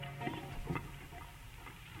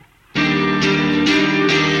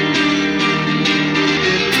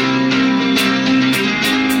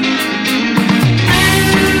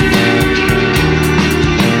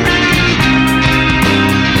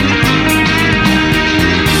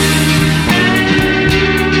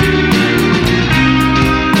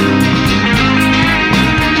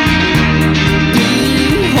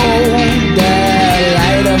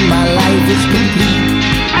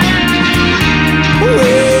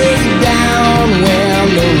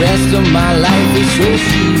is so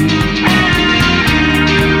sweet.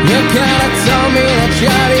 You kinda told me that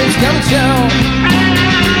your dreams come true,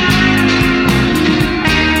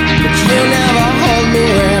 but you never hold me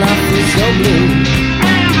when I feel so blue.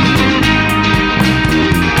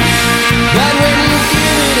 But when you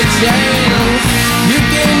give me the chance, you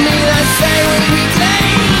give me that same weekly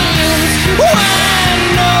glance. Oh, I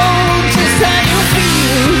know just how you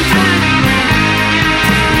feel.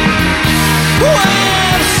 Oh,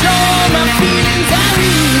 I'm sure my feelings are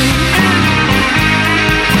real.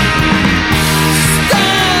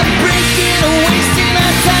 Stop breaking and wasting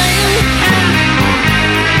our time.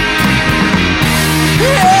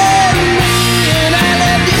 Help me and I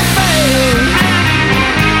love you fine.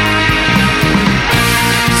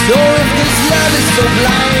 So if this love is so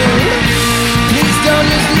blind, please don't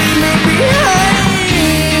just leave me behind.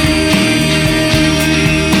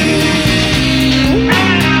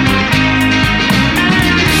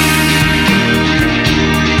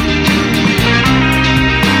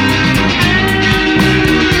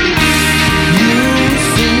 You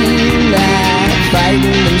seem like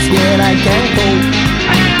frightened and scared I can't cope.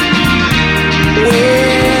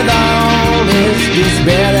 With all this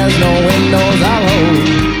despair, there's no windows I'll hold.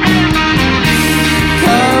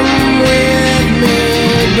 Come with me,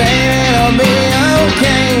 baby, it'll be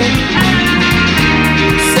okay.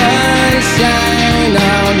 Sunshine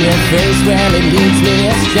on your face when it leaves me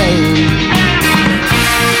astray.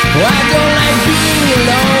 Oh, I don't like being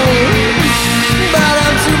alone, but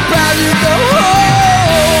I'm too proud to go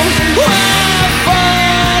home. Oh, I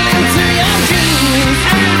fall into your dreams.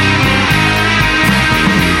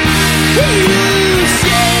 You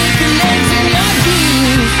shake your legs in your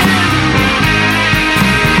jeans.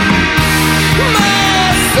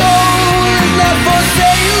 My soul is not for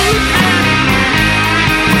sale.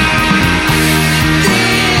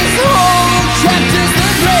 This whole chapter's the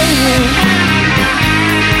blame,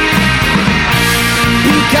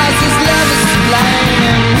 because this love is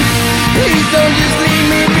sublime. Please don't just leave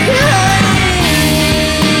me behind.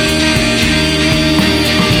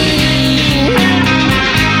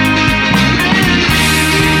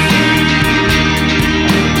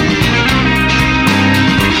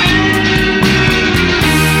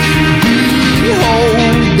 Behold,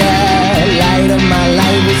 the light of my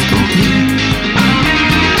life is complete.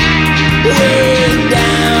 Way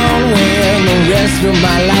down where the rest of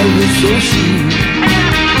my life is so sweet.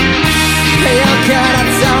 Hey, how can I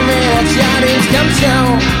tell me that your dreams come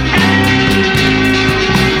true,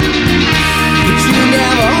 but you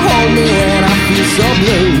never hold me when I feel so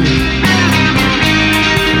blue.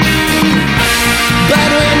 But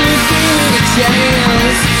when you give me the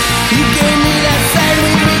chance, you gave me that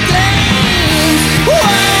sideways glance. Oh,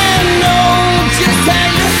 I know just how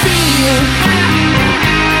you feel.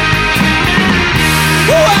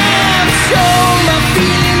 Oh, I'm sure my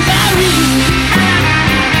feelings are real.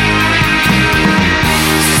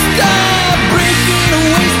 Stop breaking and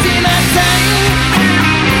wasting our time.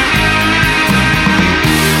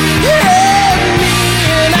 Help me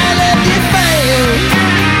and I love you fine.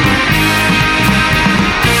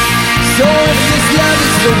 So if this love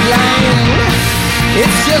is so blind,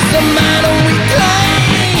 it's just a matter